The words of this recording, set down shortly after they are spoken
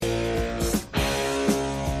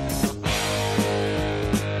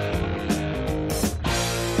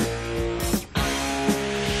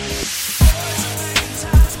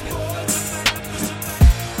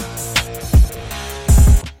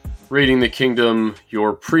Raiding the Kingdom,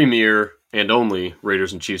 your premier and only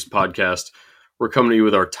Raiders and Chiefs podcast. We're coming to you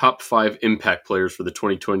with our top 5 impact players for the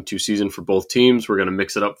 2022 season for both teams. We're going to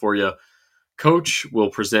mix it up for you. Coach will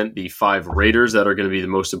present the 5 Raiders that are going to be the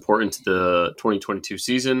most important to the 2022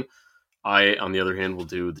 season. I, on the other hand, will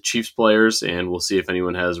do the Chiefs players, and we'll see if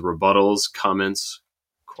anyone has rebuttals, comments,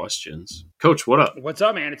 questions. Coach, what up? What's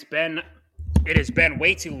up, man? It has been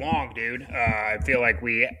way too long, dude. I feel like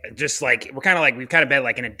we've kind of been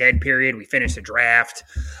like in a dead period. We finished the draft,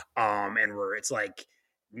 and it's like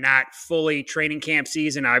not fully training camp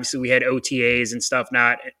season. Obviously, we had OTAs and stuff,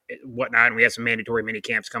 whatnot, and we have some mandatory mini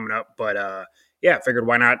camps coming up. But I figured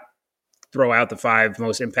why not throw out the 5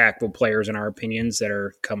 most impactful players in our opinions that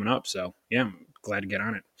are coming up. So yeah, I'm glad to get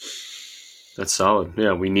on it. That's solid.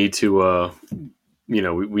 Yeah, we need to.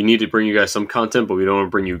 We need to bring you guys some content, but we don't want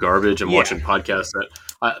to bring you garbage. I'm watching podcasts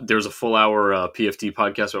that there's a full hour PFT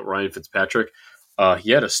podcast about Ryan Fitzpatrick.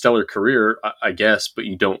 He had a stellar career, I guess, but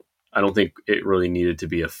I don't think it really needed to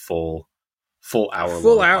be a full hour.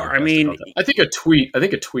 Full hour. I mean, I think a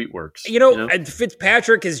tweet works.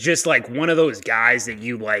 Fitzpatrick is just like one of those guys that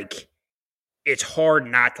you like. It's hard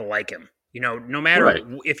not to like him. No matter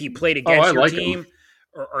if he played against your team.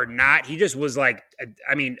 Or not, he just was like,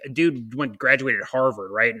 a dude graduated at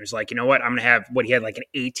Harvard, right? And was like, you know what, I'm going to have he had like an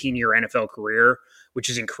 18-year NFL career, which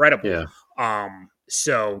is incredible. Yeah.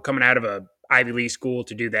 So coming out of a Ivy League school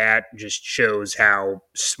to do that just shows how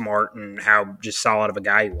smart and how just solid of a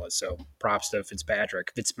guy he was. So props to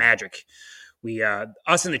Fitzpatrick. Fitzmagic. We,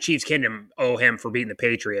 us in the Chiefs Kingdom owe him for beating the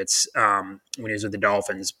Patriots when he was with the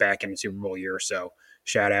Dolphins back in the Super Bowl year. So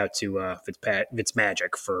shout out to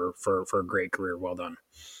Fitzmagic for a great career. Well done.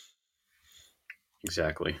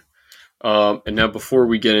 Exactly. And now before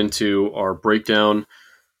we get into our breakdown,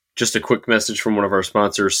 just a quick message from one of our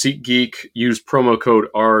sponsors, SeatGeek. Use promo code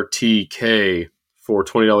RTK for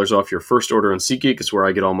 $20 off your first order on SeatGeek. It's where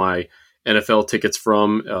I get all my NFL tickets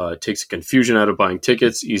from. It takes the confusion out of buying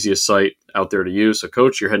tickets. Easiest site out there to use. So,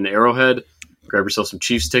 Coach, you're heading to Arrowhead. Grab yourself some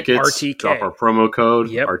Chiefs tickets. RTK. Drop our promo code,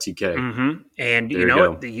 yep. RTK. Mm-hmm. And you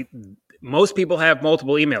know what? Most people have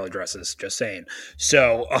multiple email addresses, just saying.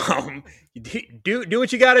 So do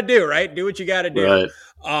what you got to do, right? Do what you got to do. Right.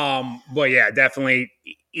 But yeah, definitely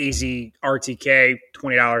easy RTK,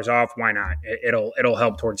 $20 off. Why not? It'll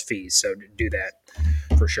help towards fees. So do that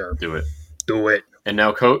for sure. Do it. And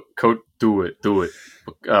now, Coach, do it.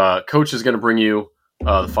 Coach is going to bring you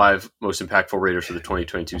the 5 most impactful Raiders for the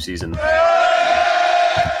 2022 season.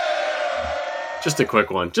 Just a quick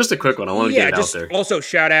one. I want to get it out there. Also,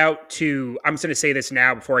 shout out to, I'm just going to say this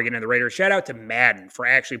now before I get into the Raiders, shout out to Madden for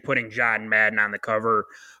actually putting John Madden on the cover.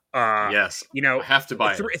 Yes. I have to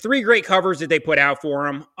buy it. 3 great covers that they put out for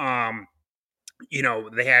him.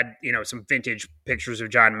 They had, some vintage pictures of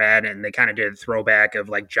John Madden, and they kind of did a throwback of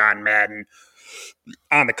like John Madden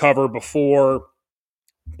on the cover before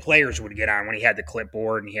players would get on, when he had the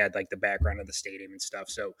clipboard and he had like the background of the stadium and stuff.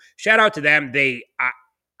 So shout out to them.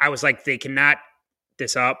 I was like, they cannot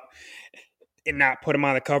this up and not put him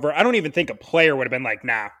on the cover. I don't even think a player would have been like,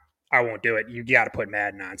 nah, I won't do it. You got to put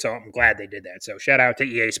Madden on. So I'm glad they did that. So shout out to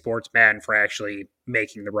EA Sports Madden for actually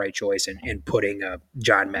making the right choice and putting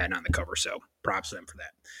John Madden on the cover. So props to them for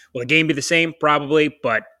that. Will the game be the same? Probably,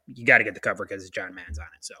 but you got to get the cover because John Madden's on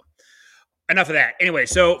it. So enough of that. Anyway,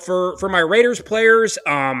 so for my Raiders players,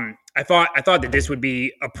 I thought that this would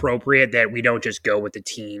be appropriate, that we don't just go with the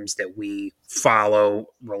teams that we follow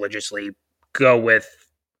religiously. Go with,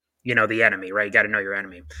 the enemy, right? You got to know your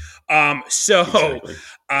enemy. Exactly.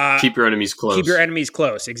 Keep your enemies close. Keep your enemies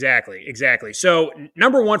close. Exactly. So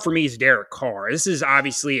number 1 for me is Derek Carr. This is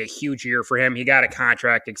obviously a huge year for him. He got a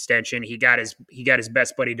contract extension. He got his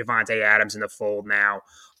best buddy Devontae Adams in the fold now.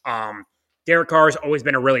 Derek Carr has always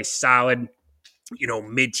been a really solid,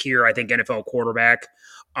 mid-tier, I think, NFL quarterback.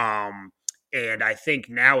 And I think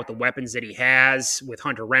now with the weapons that he has, with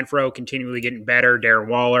Hunter Renfrow continually getting better, Darren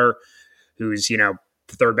Waller, who's, the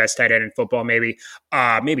 3rd best tight end in football, maybe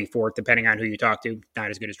 4th, depending on who you talk to. Not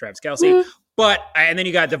as good as Travis Kelce. But, and then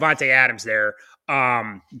you got Devontae Adams there.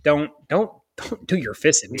 Don't do your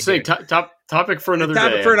fist at me. Say topic for another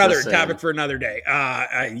day. Topic for another day.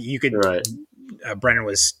 You could, right. Brennan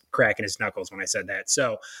was cracking his knuckles when I said that.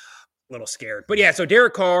 So, a little scared. But yeah, so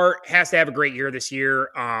Derek Carr has to have a great year this year.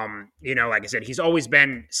 Like I said, he's always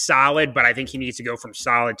been solid, but I think he needs to go from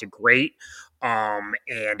solid to great.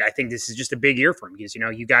 And I think this is just a big year for him because,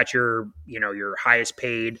 you got your highest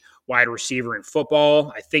paid wide receiver in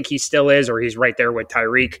football. I think he still is, or he's right there with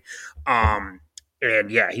Tyreek.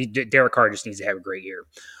 And yeah, Derek Carr just needs to have a great year.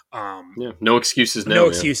 No excuses now. No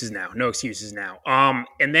excuses now. No excuses now.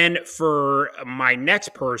 And then for my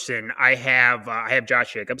next person, I have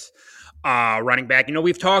Josh Jacobs, running back.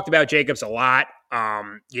 We've talked about Jacobs a lot.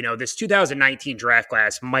 This 2019 draft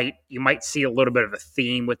class you might see a little bit of a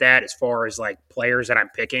theme with that as far as like players that I'm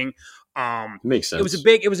picking. Makes sense.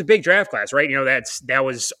 It was a big draft class, right? That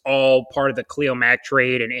was all part of the Khalil Mack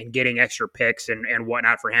trade and getting extra picks and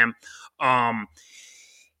whatnot for him.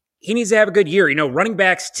 He needs to have a good year. Running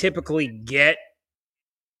backs typically get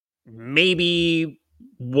maybe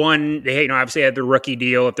one. They obviously had the rookie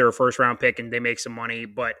deal if they're a first round pick and they make some money,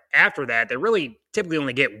 but after that, they really typically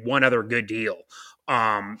only get one other good deal.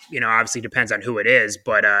 Obviously depends on who it is,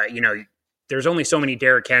 but there's only so many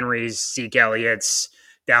Derrick Henrys, Zeke Elliott's,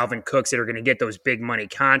 Dalvin Cooks that are going to get those big money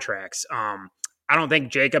contracts. I don't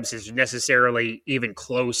think Jacobs is necessarily even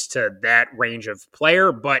close to that range of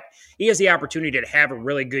player, but he has the opportunity to have a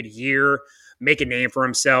really good year, make a name for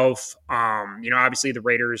himself. Obviously the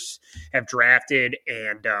Raiders have drafted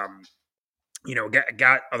and,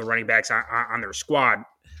 got other running backs on their squad.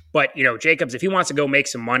 But, Jacobs, if he wants to go make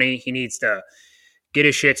some money, he needs to get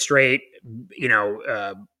his shit straight,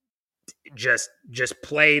 just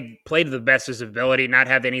play to the best of his ability, not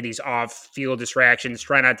have any of these off-field distractions,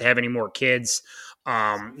 try not to have any more kids.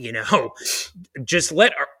 Just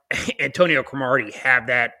let Antonio Cromartie have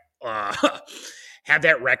that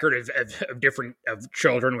record of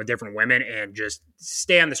children with different women and just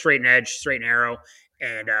stay on the straight and narrow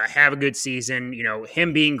and have a good season.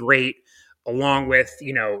 Him being great along with,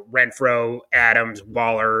 Renfro, Adams,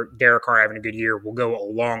 Waller, Derek Carr having a good year will go a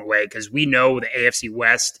long way because we know the AFC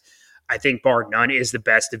West, I think bar none, is the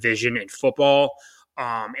best division in football.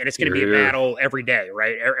 And it's going to be a battle every day,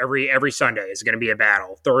 right? Every Sunday is going to be a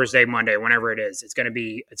battle. Thursday, Monday, whenever it is, it's going to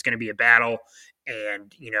be a battle.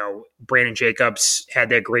 And, Brandon Jacobs had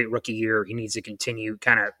that great rookie year. He needs to continue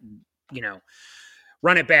kind of,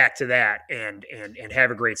 run it back to that and have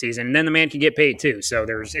a great season. And then the man can get paid too. So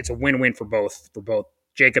it's a win-win for both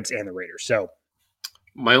Jacobs and the Raiders. So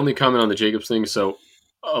my only comment on the Jacobs thing. So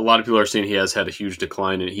a lot of people are saying he has had a huge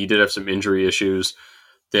decline and he did have some injury issues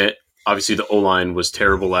that obviously the O-line was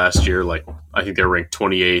terrible last year. Like I think they were ranked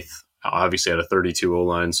 28th, obviously had a 32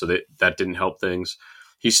 O-line. So that didn't help things.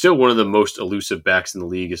 He's still one of the most elusive backs in the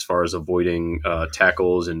league as far as avoiding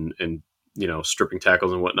tackles and stripping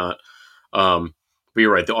tackles and whatnot. But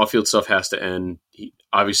you're right. The off-field stuff has to end.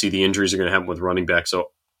 Obviously, the injuries are going to happen with running backs.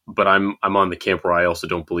 But I'm on the camp where I also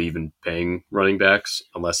don't believe in paying running backs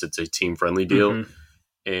unless it's a team-friendly deal.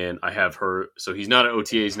 Mm-hmm. And I have heard – so he's not at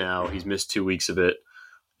OTAs now. He's missed 2 weeks of it.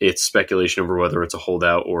 It's speculation over whether it's a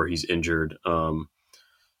holdout or he's injured.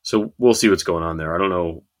 So we'll see what's going on there. I don't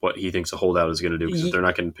know what he thinks a holdout is going to do because if they're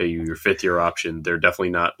not going to pay you your fifth-year option, they're definitely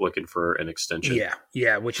not looking for an extension.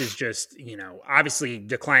 Yeah, which is just, obviously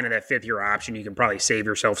declining that fifth-year option, you can probably save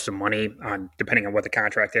yourself some money depending on what the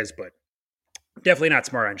contract is, but definitely not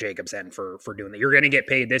smart on Jacobs' end for doing that. You're going to get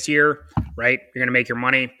paid this year, right? You're going to make your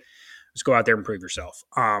money. Just go out there and prove yourself.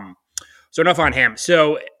 So enough on him.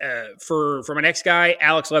 So for my next guy,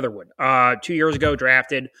 Alex Leatherwood, 2 years ago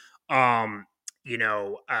drafted, a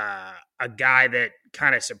guy that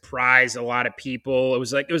kind of surprised a lot of people. It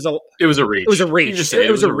was a reach. It was a reach. It was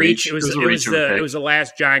a reach. It was the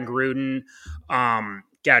last John Gruden.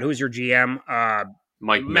 God, who's your GM?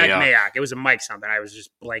 Mike Mayock. It was a Mike something. I was just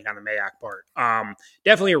blank on the Mayock part.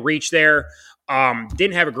 Definitely a reach there.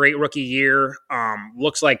 Didn't have a great rookie year.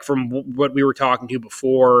 Looks like from what we were talking to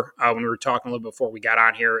before, when we were talking a little before we got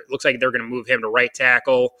on here, it looks like they're going to move him to right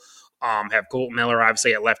tackle. Have Colton Miller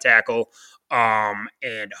obviously at left tackle.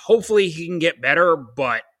 And hopefully he can get better,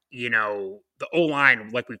 but the O-line,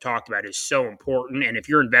 like we've talked about, is so important. And if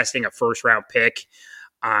you're investing a first round pick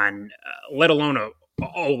on, let alone a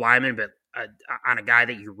O-lineman, but on a guy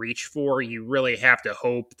that you reach for, you really have to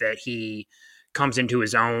hope that he comes into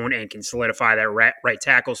his own and can solidify that right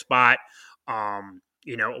tackle spot.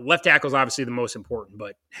 Left tackle is obviously the most important,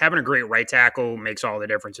 but having a great right tackle makes all the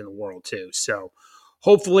difference in the world too. So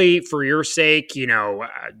hopefully for your sake,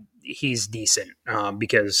 he's decent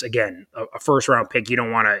because again, a first round pick, you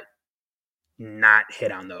don't want to not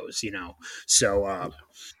hit on those, so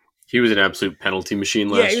he was an absolute penalty machine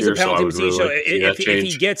last year. He was a penalty machine. So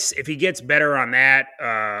if he gets better on that,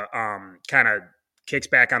 kind of kicks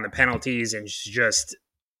back on the penalties and just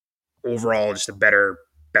overall just a better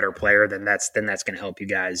player, then that's going to help you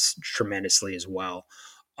guys tremendously as well.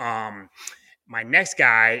 My next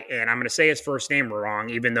guy, and I'm going to say his first name wrong,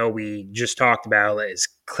 even though we just talked about it, is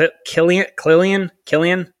Clelin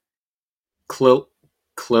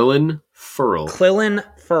Ferrell. Clelin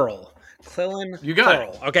Ferrell. Clelin You got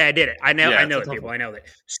Ferrell. Okay, I did it. I know. Yeah, I know it's it, a tough people. one. I know that.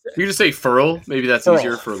 You just say Furl. Maybe that's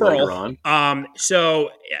easier for later on. So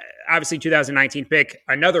obviously 2019 pick,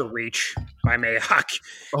 another reach by Mayock.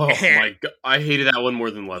 Oh my god, I hated that one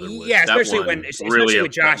more than Leatherwood. Yeah, that especially one especially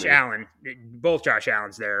with Josh me. Allen. Both Josh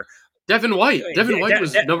Allens there. Devin White. Devin White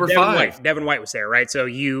was number 5. Devin White was there, right? So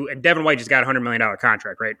Devin White just got a $100 million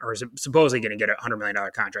contract, right? Or is supposedly going to get a $100 million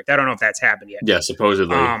contract. I don't know if that's happened yet. Yeah,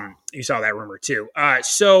 supposedly. You saw that rumor too.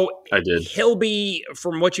 So I did. He'll be,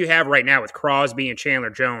 from what you have right now with Crosby and Chandler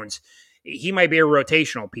Jones, he might be a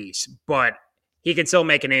rotational piece, but he can still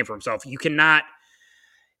make a name for himself. You cannot,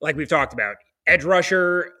 like we've talked about, edge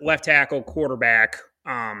rusher, left tackle, quarterback,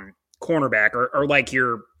 cornerback, or like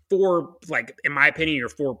your 4, like in my opinion, your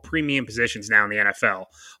 4 premium positions now in the NFL.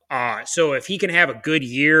 So if he can have a good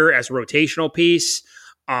year as a rotational piece,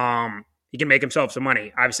 he can make himself some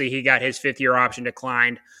money. Obviously, he got his 5th-year option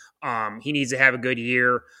declined. He needs to have a good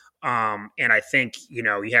year. And I think, you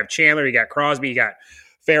have Chandler, you got Crosby, you got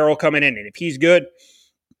Ferrell coming in. And if he's good,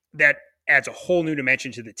 that adds a whole new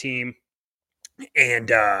dimension to the team. And,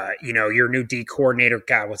 your new D coordinator,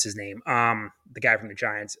 God, what's his name? The guy from the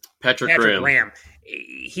Giants. Patrick Graham.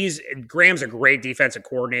 Graham's a great defensive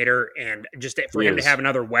coordinator. And just for him to have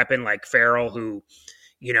another weapon like Ferrell, who,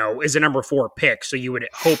 is a number 4 pick. So you would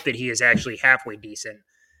hope that he is actually halfway decent,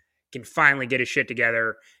 can finally get his shit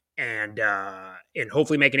together and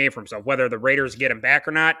hopefully make a name for himself. Whether the Raiders get him back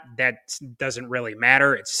or not, that doesn't really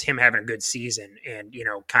matter. It's him having a good season and,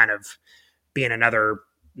 kind of being another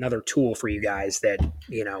tool for you guys that,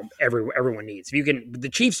 everyone needs. The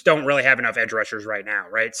Chiefs don't really have enough edge rushers right now,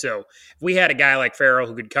 right? So if we had a guy like Ferrell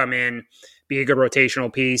who could come in, be a good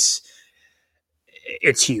rotational piece,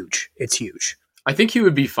 it's huge. It's huge. I think he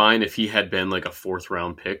would be fine if he had been like a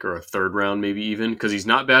 4th-round pick or a 3rd round, maybe even, because he's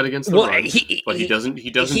not bad against the run, but he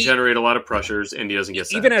doesn't generate a lot of pressures and he doesn't get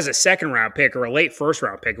sacks. Even as a 2nd-round pick or a late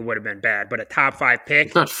 1st-round pick, it would have been bad, but a top 5 pick,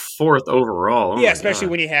 it's not 4th overall. Yeah, especially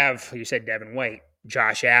when you have, you said Devin White,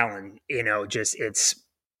 Josh Allen. Just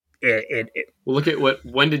Well, look at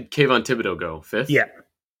when did Kayvon Thibodeau go? 5th? Yeah.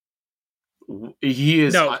 He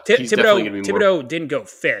is. No, Thibodeau didn't go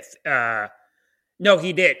 5th. No,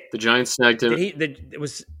 he did. The Giants snagged him.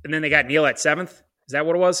 And then they got Neal at 7th. Is that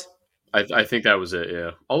what it was? I think that was it.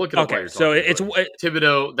 Yeah, I'll look it up. Okay, so it's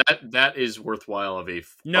Thibodeau. That is worthwhile of a.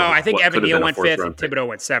 I think Evan Neal went 5th and Thibodeau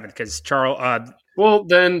went 7th because Charles. Well,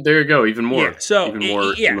 then there you go. Even more. Yeah. So even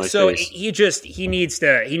more. So he needs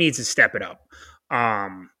to step it up.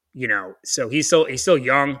 So he's still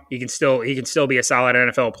young. He can still be a solid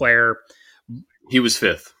NFL player. He was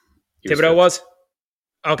 5th. Thibodeau was.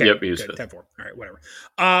 Okay. Yep, he was 5th. 10-4. All right, whatever.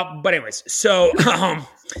 But anyways, so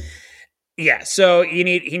so he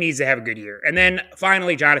needs to have a good year. And then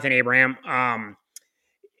finally, Jonathan Abram. I'm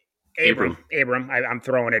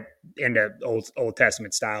throwing it into Old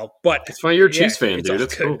Testament style, but it's fine. You're a Chiefs fan, dude.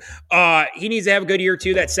 That's cool. He needs to have a good year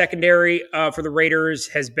too. That secondary for the Raiders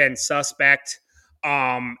has been suspect.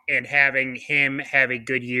 And having him have a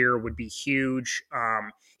good year would be huge.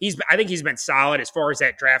 I think he's been solid as far as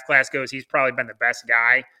that draft class goes. He's probably been the best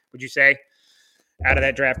guy, would you say, out of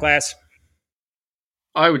that draft class?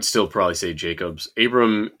 I would still probably say Jacobs.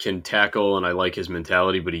 Abram can tackle, and I like his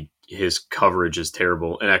mentality, but his coverage is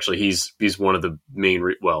terrible. And actually, he's one of the main.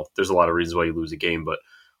 There's a lot of reasons why you lose a game, but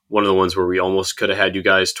one of the ones where we almost could have had you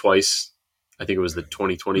guys twice. I think it was the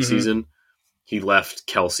 2020 season. He left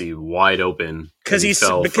Kelsey wide open because he's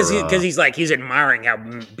admiring how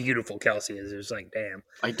beautiful Kelsey is. It was like, damn.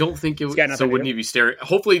 I don't think it would. So wouldn't he be staring?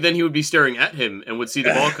 Hopefully, then he would be staring at him and would see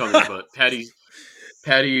the ball coming. But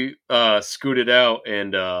Patty scooted out,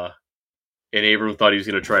 and Abram thought he was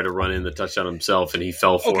going to try to run in the touchdown himself, and he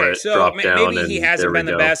fell for it. So dropped down. Maybe he hasn't been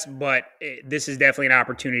the best, but this is definitely an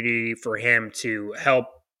opportunity for him to help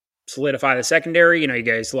solidify the secondary. You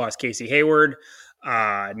guys lost Casey Hayward.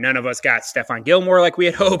 None of us got Stephon Gilmore like we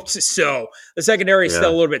had hoped. So the secondary is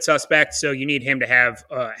still a little bit suspect. So you need him to have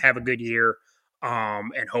a good year.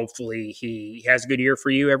 And hopefully he has a good year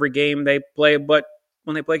for you every game they play, but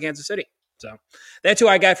when they play Kansas City. So that's who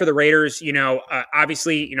I got for the Raiders.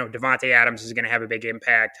 Obviously, Devontae Adams is going to have a big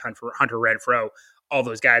impact. Hunter Renfrow, all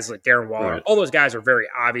those guys like Darren Waller, all those guys are very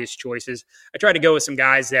obvious choices. I tried to go with some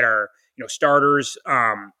guys that are, starters,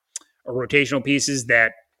 or rotational pieces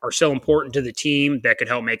that are so important to the team that could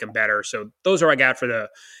help make them better. So those are I got for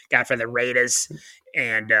the Raiders.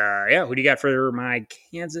 And who do you got for my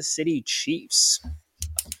Kansas City Chiefs?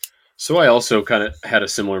 So I also kind of had a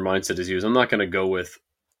similar mindset as you. I'm not going to go with,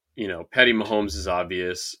 Patty Mahomes is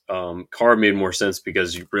obvious. Carr made more sense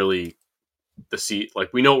because we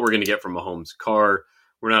know what we're going to get from Mahomes. Carr,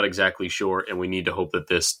 we're not exactly sure, and we need to hope that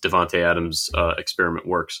this Devontae Adams experiment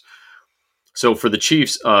works. So for the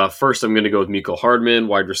Chiefs, first I'm going to go with Mecole Hardman,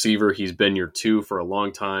 wide receiver. He's been your 2 for a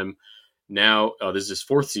long time. Now, this is his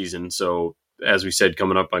 4th season, so as we said,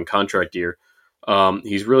 coming up on contract year.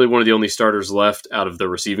 He's really one of the only starters left out of the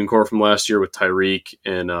receiving corps from last year with Tyreek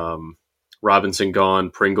and Robinson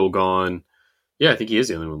gone, Pringle gone. Yeah, I think he is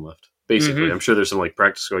the only one left, basically. I'm sure there's some like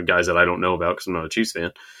practice squad guys that I don't know about because I'm not a Chiefs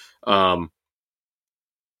fan.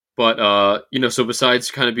 But so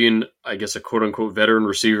besides kind of being, I guess, a quote-unquote veteran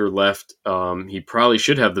receiver left, he probably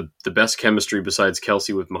should have the best chemistry besides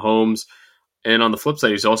Kelsey with Mahomes. And on the flip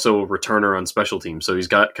side, he's also a returner on special teams. So he's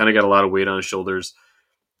got a lot of weight on his shoulders.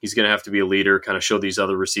 He's going to have to be a leader, kind of show these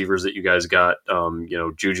other receivers that you guys got,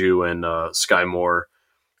 Juju and Sky Moore,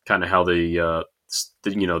 kind of how the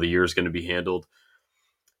year is going to be handled.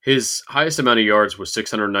 His highest amount of yards was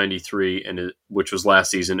 693, which was last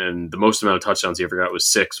season, and the most amount of touchdowns he ever got was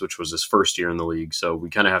 6, which was his first year in the league. So we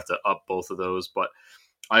kind of have to up both of those. But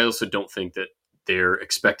I also don't think that they're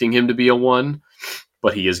expecting him to be a 1,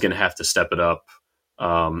 but he is going to have to step it up,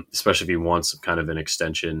 especially if he wants some kind of an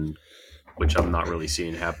extension, which I'm not really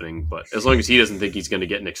seeing happening. But as long as he doesn't think he's going to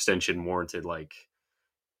get an extension warranted, like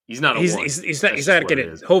he's not a 1. He's not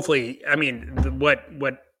going to. Hopefully, I mean, what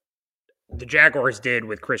the Jaguars did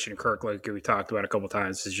with Christian Kirk, like we talked about a couple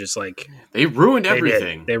times, is just like they ruined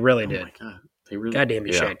everything. They really did. Oh my God. They really, goddamn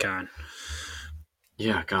you, Shad Khan.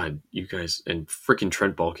 Yeah, God, you guys, and freaking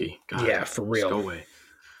Trent Baalke. God, yeah, for real. Go away.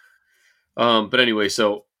 But anyway,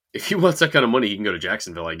 so if he wants that kind of money, he can go to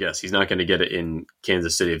Jacksonville, I guess. He's not going to get it in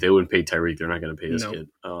Kansas City. If they wouldn't pay Tyreek, they're not going to pay this kid.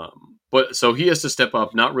 But so he has to step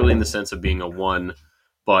up, not really in the sense of being a 1,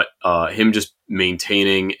 but him just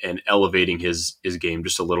maintaining and elevating his game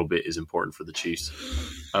just a little bit is important for the Chiefs.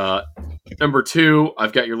 Number 2,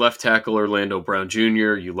 I've got your left tackle, Orlando Brown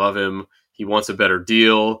Jr. You love him. He wants a better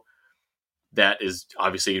deal. That is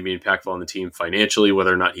obviously going to be impactful on the team financially,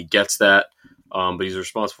 whether or not he gets that. But he's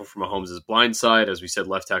responsible for Mahomes' blind side. As we said,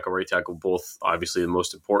 left tackle, right tackle, both obviously the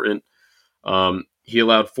most important. He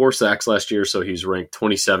allowed 4 sacks last year, so he's ranked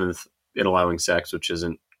 27th in allowing sacks, which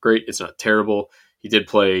isn't great. It's not terrible. He did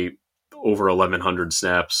play over 1,100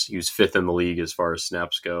 snaps. He was 5th in the league as far as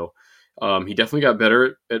snaps go. He definitely got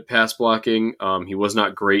better at pass blocking. He was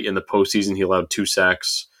not great in the postseason. He allowed 2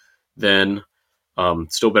 sacks then.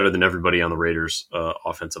 Still better than everybody on the Raiders'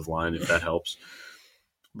 offensive line, if that helps.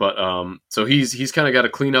 But so he's kind of got to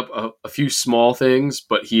clean up a few small things,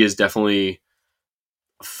 but he is definitely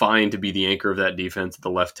fine to be the anchor of that defense at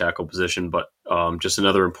the left tackle position. But just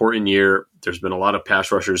another important year. There's been a lot of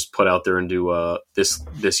pass rushers put out there into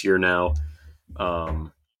this year now.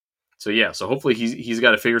 So hopefully he's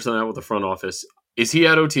got to figure something out with the front office. Is he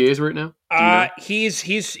at OTAs right now? He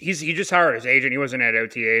just hired his agent. He wasn't at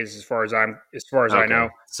OTAs as far as I know.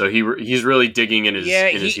 So he's really digging in his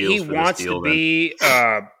heels. He for wants this deal, to be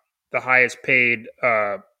the highest paid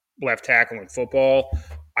left tackle in football.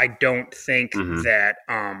 I don't think that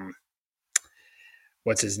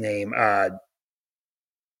what's his name? Brett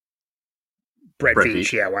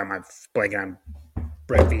Veach. Yeah, why am I blanking on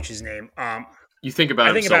Brett Veach's name? You think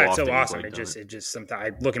about it so often. It just sometimes I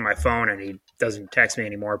look at my phone and he doesn't text me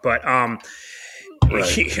anymore. But right.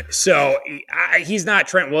 He's not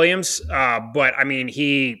Trent Williams. But I mean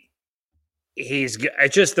he's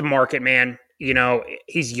it's just the market, man. You know,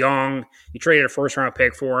 he's young. You traded a 1st-round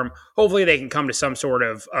pick for him. Hopefully, they can come to some sort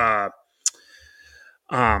of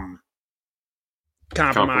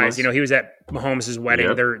compromise. You know, he was at Mahomes'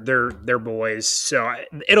 wedding. Yep. They're boys, so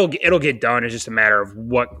it'll get done. It's just a matter of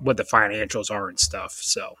what the financials are and stuff.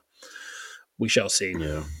 So we shall see.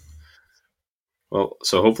 Yeah. Well,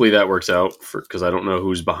 so hopefully that works out because I don't know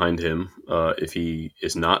who's behind him if he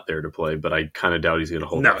is not there to play, but I kind of doubt he's going to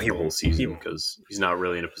hold out the whole season because he's not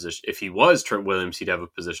really in a position. If he was Trent Williams, he'd have a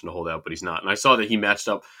position to hold out, but he's not. And I saw that he matched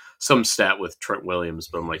up some stat with Trent Williams,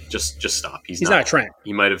 but I'm like, just stop. He's not Trent.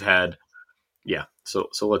 He might have had, yeah. So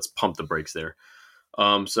let's pump the brakes there.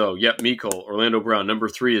 Mecole, Orlando Brown. Number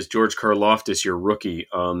 3 is George Karlaftis, your rookie.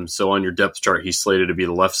 So on your depth chart, he's slated to be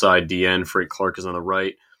the left side DN. Frank Clark is on the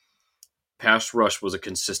right. Pass rush was a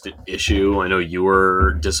consistent issue. I know you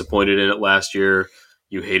were disappointed in it last year.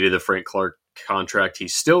 You hated the Frank Clark contract.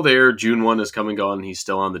 He's still there. June 1 is come and gone. He's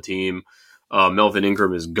still on the team. Melvin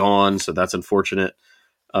Ingram is gone, so that's unfortunate.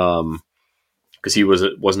 Because he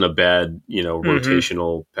wasn't a bad,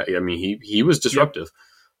 rotational. I mean, he was disruptive.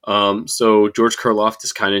 Yep. So George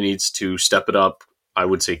Karlaftis kind of needs to step it up. I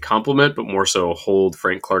would say compliment, but more so hold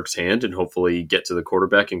Frank Clark's hand and hopefully get to the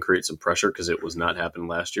quarterback and create some pressure because it was not happening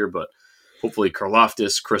last year. But hopefully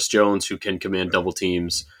Karlaftis, Chris Jones, who can command double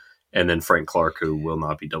teams, and then Frank Clark, who will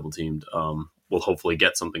not be double teamed, will hopefully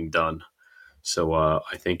get something done. So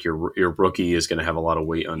I think your rookie is going to have a lot of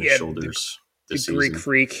weight on his shoulders this season. Greek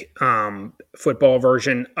Freak football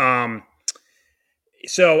version.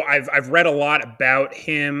 So I've read a lot about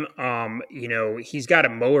him. He's got a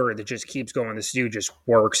motor that just keeps going. This dude just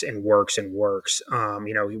works and works and works.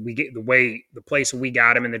 We get the place we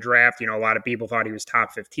got him in the draft. A lot of people thought he was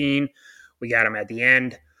top 15. We got him at the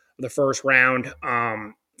end of the first round.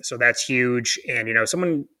 So that's huge. And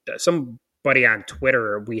somebody on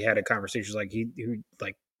Twitter, we had a conversation like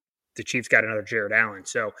the Chiefs got another Jared Allen.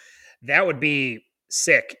 So that would be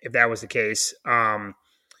sick if that was the case.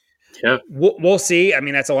 Yeah, we'll see. I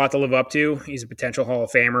mean, that's a lot to live up to. He's a potential Hall of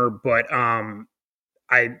Famer, but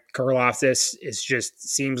Karlaftis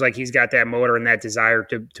seems like he's got that motor and that desire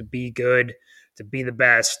to be good, to be the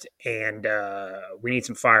best, and we need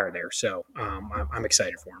some fire there. So I'm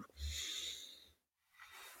excited for him.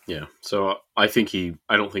 Yeah, so I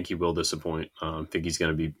don't think he will disappoint. I think he's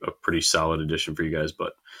going to be a pretty solid addition for you guys,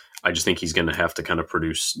 but I just think he's going to have to kind of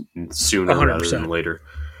produce sooner 100%. Rather than later.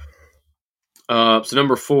 So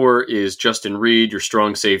number 4 is Justin Reid, your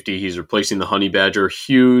strong safety. He's replacing the Honey Badger.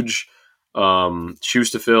 Huge shoes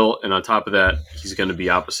to fill. And on top of that, he's going to be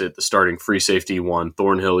opposite the starting free safety, Juan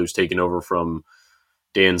Thornhill, who's taken over from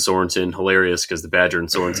Dan Sorensen. Hilarious because the Badger and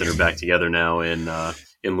Sorensen are back together now in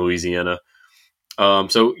Louisiana.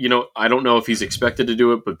 So, I don't know if he's expected to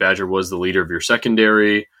do it, but Badger was the leader of your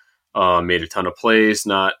secondary, made a ton of plays,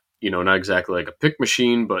 not exactly like a pick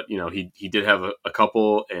machine, but, he did have a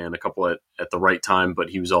couple and a couple at the right time,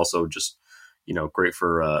 but he was also just, great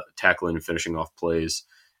for tackling and finishing off plays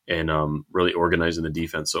and really organizing the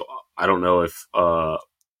defense. So I don't know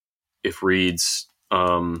if Reed's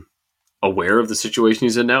aware of the situation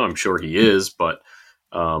he's in now. I'm sure he is, but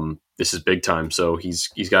this is big time. So he's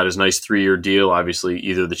got his nice 3-year deal. Obviously,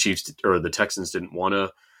 either the Chiefs or the Texans didn't want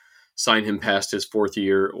to sign him past his 4th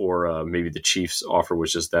year, or maybe the Chiefs' offer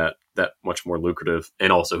was just that much more lucrative.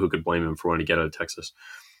 And also, who could blame him for wanting to get out of Texas?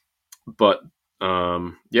 But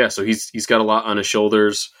so he's got a lot on his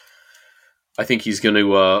shoulders. I think he's going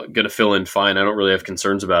to fill in fine. I don't really have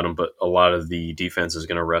concerns about him, but a lot of the defense is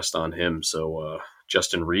going to rest on him. So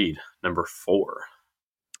Justin Reid, number 4.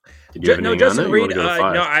 Did you have anything Justin on that? Reid.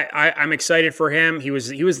 I'm excited for him. He was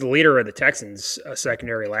the leader of the Texans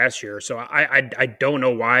secondary last year, so I don't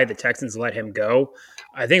know why the Texans let him go.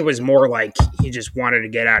 I think it was more like he just wanted to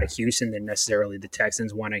get out of Houston than necessarily the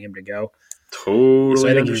Texans wanting him to go. Totally. So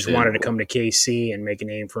I think he just wanted to come to KC and make a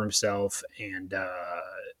name for himself, and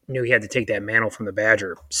knew he had to take that mantle from the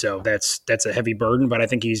Badger. So that's a heavy burden, but I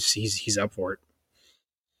think he's up for it.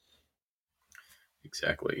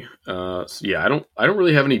 Exactly. I don't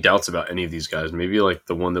really have any doubts about any of these guys. Maybe like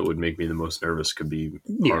the one that would make me the most nervous could be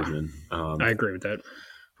Hardman. I agree with that.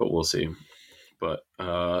 But we'll see. But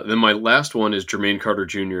then my last one is Jermaine Carter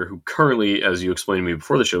Jr., who currently, as you explained to me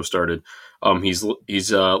before the show started, he's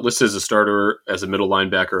listed as a starter as a middle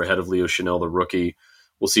linebacker ahead of Leo Chanel, the rookie.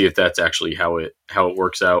 We'll see if that's actually how it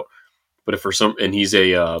works out. But he's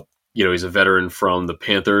a veteran from the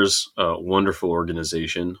Panthers, wonderful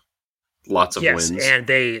organization. Lots of wins. Yes, and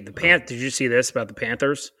did you see this about the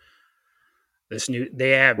Panthers?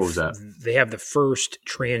 They have what was that? They have the first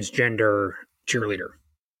transgender cheerleader.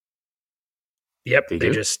 Yep,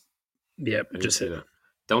 they just that.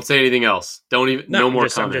 Don't say anything else. Don't even no more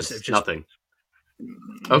comments. Nothing.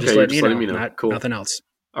 Okay, just letting me know. Cool. Nothing else.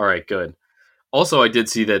 All right, good. Also, I did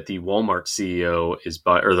see that the Walmart CEO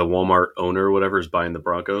or the Walmart owner or whatever is buying the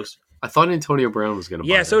Broncos. I thought Antonio Brown was going to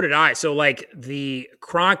buy them. So did I. So, the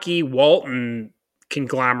Kroenke-Walton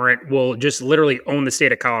conglomerate will just literally own the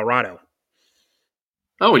state of Colorado.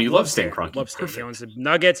 Oh, and you love Stan Kroenke. Love Stan. He owns the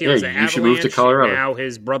Nuggets. He owns the Avalanche. You should move to Colorado. Now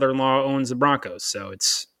his brother-in-law owns the Broncos. So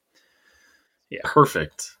it's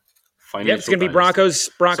perfect. It's going to be Broncos,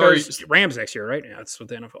 Rams next year, right? Yeah, that's what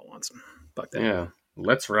the NFL wants. Fuck that. Yeah,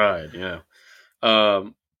 let's ride. Yeah.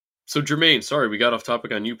 So Jermaine, sorry, we got off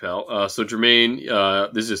topic on you, pal. So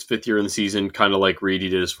Jermaine, this is his 5th year in the season, kind of like Reed. He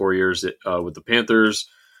did his 4 years with the Panthers.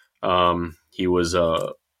 He was,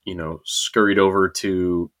 scurried over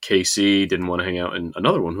to KC. Didn't want to hang out in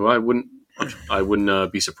another one who I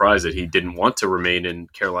wouldn't be surprised that he didn't want to remain in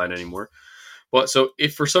Carolina anymore. But so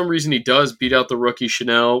if for some reason he does beat out the rookie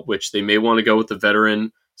Chanel, which they may want to go with the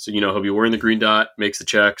veteran, so he'll be wearing the green dot, makes the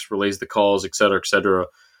checks, relays the calls, et cetera, et cetera.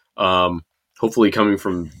 Hopefully coming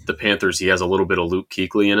from the Panthers, he has a little bit of Luke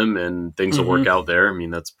Kuechly in him and things will work out there. I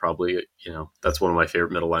mean, that's probably, that's one of my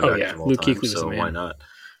favorite middle linebackers of all Luke time. Kuechly so why not?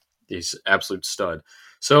 He's absolute stud.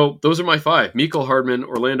 So those are my 5: Mecole Hardman,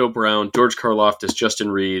 Orlando Brown, George Karlaftis,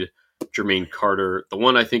 Justin Reid, Jermaine Carter. The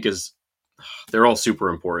one I think they're all super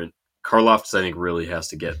important. Karlaftis, I think, really has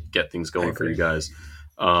to get things going for you guys.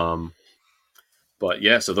 But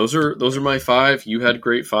yeah, so those are my five. You had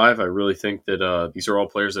great five. I really think that these are all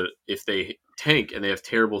players that if they tank and they have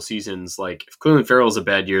terrible seasons, like if Cleveland Farrell is a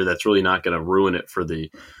bad year, that's really not going to ruin it for the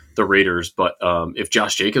Raiders. But if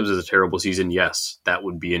Josh Jacobs is a terrible season, yes, that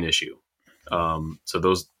would be an issue.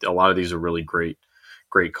 So a lot of these are really great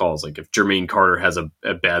calls. Like if Jermaine Carter has a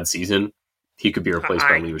bad season, he could be replaced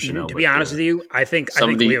by Leo Chenal. To be honest with you, I think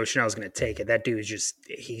Leo Chenal is going to take it. That dude is just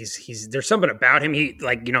he's there's something about him. He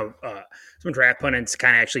some draft pundits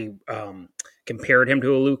kind of actually compared him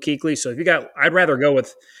to a Luke Kuechly. So if you got, I'd rather go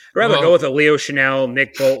with a Leo Chenal,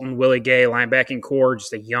 Nick Bolton, Willie Gay linebacking core,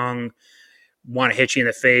 just a young, want to hit you in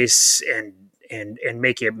the face and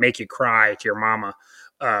make you cry to your mama.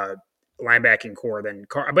 Linebacking core than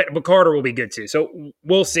but Carter will be good too. So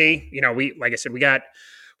we'll see. Like I said, we got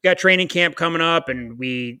training camp coming up, and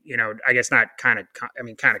I guess not kind of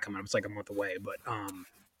coming up. It's like a month away, but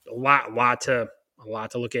a lot to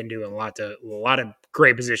look into, and a lot of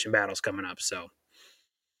great position battles coming up. So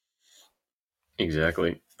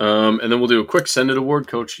exactly. And then we'll do a quick send it award.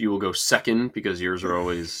 Coach, you will go second because yours are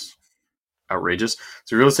always outrageous.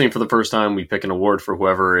 So if you're listening for the first time, we pick an award for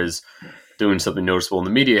whoever is doing something noticeable in the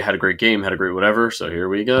media, had a great game, had a great whatever. So here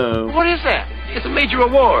we go. What is that? It's a major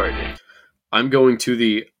award. I'm going to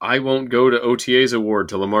the I won't go to OTAs award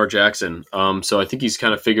to Lamar Jackson. So I think he's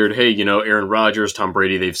kind of figured, hey, Aaron Rodgers, Tom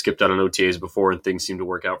Brady, they've skipped out on OTAs before and things seem to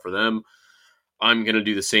work out for them. I'm going to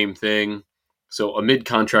do the same thing. So amid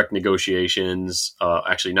contract negotiations,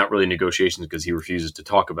 actually not really negotiations because he refuses to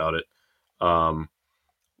talk about it.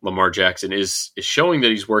 Lamar Jackson is showing that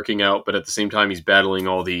he's working out, but at the same time, he's battling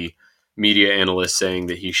all the media analysts saying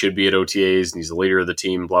that he should be at OTAs and he's the leader of the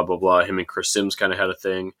team, blah, blah, blah. Him and Chris Sims kind of had a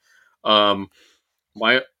thing.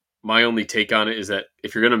 My only take on it is that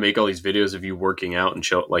if you're going to make all these videos of you working out and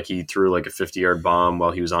show, like he threw like a 50-yard bomb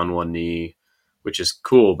while he was on one knee, which is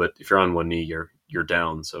cool, but if you're on one knee, you're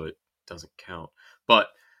down, so it doesn't count. But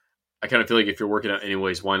I kind of feel like if you're working out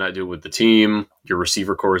anyways, why not do it with the team? Your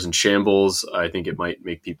receiver core is in shambles. I think it might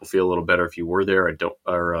make people feel a little better if you were there.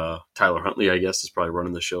 Tyler Huntley, I guess, is probably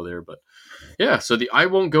running the show there. But yeah, so the I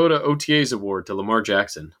won't go to OTAs award to Lamar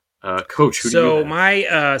Jackson. Coach, who do you have? So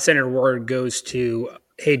my Senator award goes to,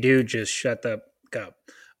 hey dude, just shut the up.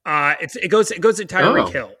 It goes to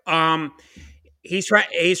Tyreek Hill. He's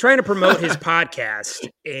trying to promote his podcast,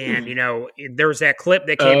 and there was that clip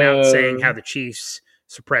that came out saying how the Chiefs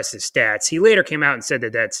suppress his stats. He later came out and said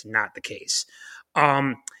that that's not the case.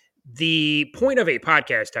 The point of a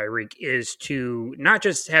podcast, Tyreek, is to not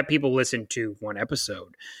just have people listen to one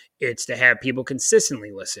episode. It's to have people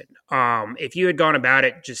consistently listen. If you had gone about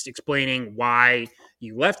it just explaining why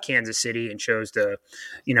you left Kansas City and chose to,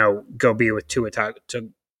 go be with Tua,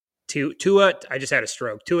 I just had a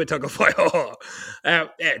stroke. Tua Tagovailoa.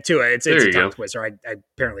 Tua, it's a tongue twister. I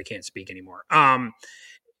apparently can't speak anymore. That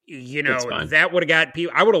would have got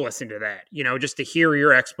people. I would have listened to that, just to hear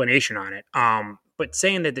your explanation on it. But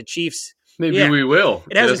saying that the Chiefs, maybe we will.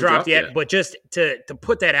 It hasn't dropped yet, but just to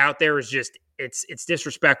put that out there is just it's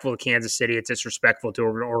disrespectful to Kansas City. It's disrespectful to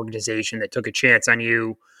an organization that took a chance on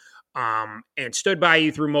you, and stood by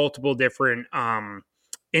you through multiple different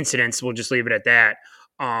incidents. We'll just leave it at that.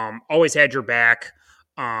 Always had your back,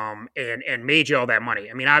 and made you all that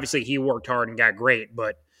money. I mean, obviously he worked hard and got great,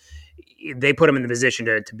 but they put him in the position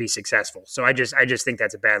to be successful. So I just think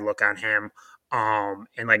that's a bad look on him.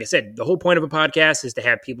 And like I said, the whole point of a podcast is to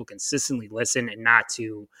have people consistently listen and not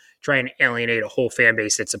to try and alienate a whole fan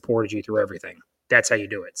base that supported you through everything. That's how you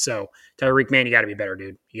do it. So Tyreek, man, you got to be better,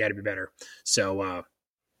 dude. You got to be better. So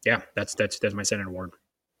yeah, that's my Senate award.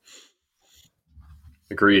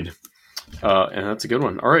 Agreed. And that's a good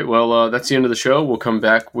one. All right. Well, that's the end of the show. We'll come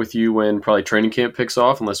back with you when probably training camp picks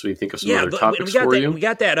off, unless we think of some other topics for you. We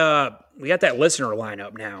got that listener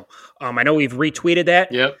lineup now. I know we've retweeted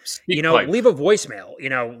that. Yep. Leave a voicemail.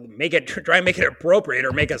 Try and make it appropriate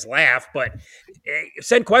or make us laugh. But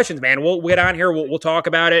send questions, man. We'll get on here. We'll talk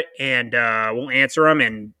about it, and we'll answer them.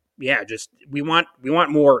 And yeah, just we want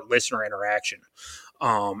more listener interaction.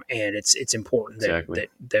 And it's important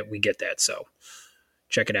that we get that. So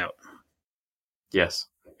check it out. Yes.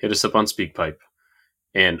 Hit us up on SpeakPipe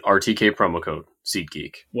and RTK promo code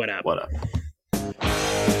SeatGeek. What up? What up?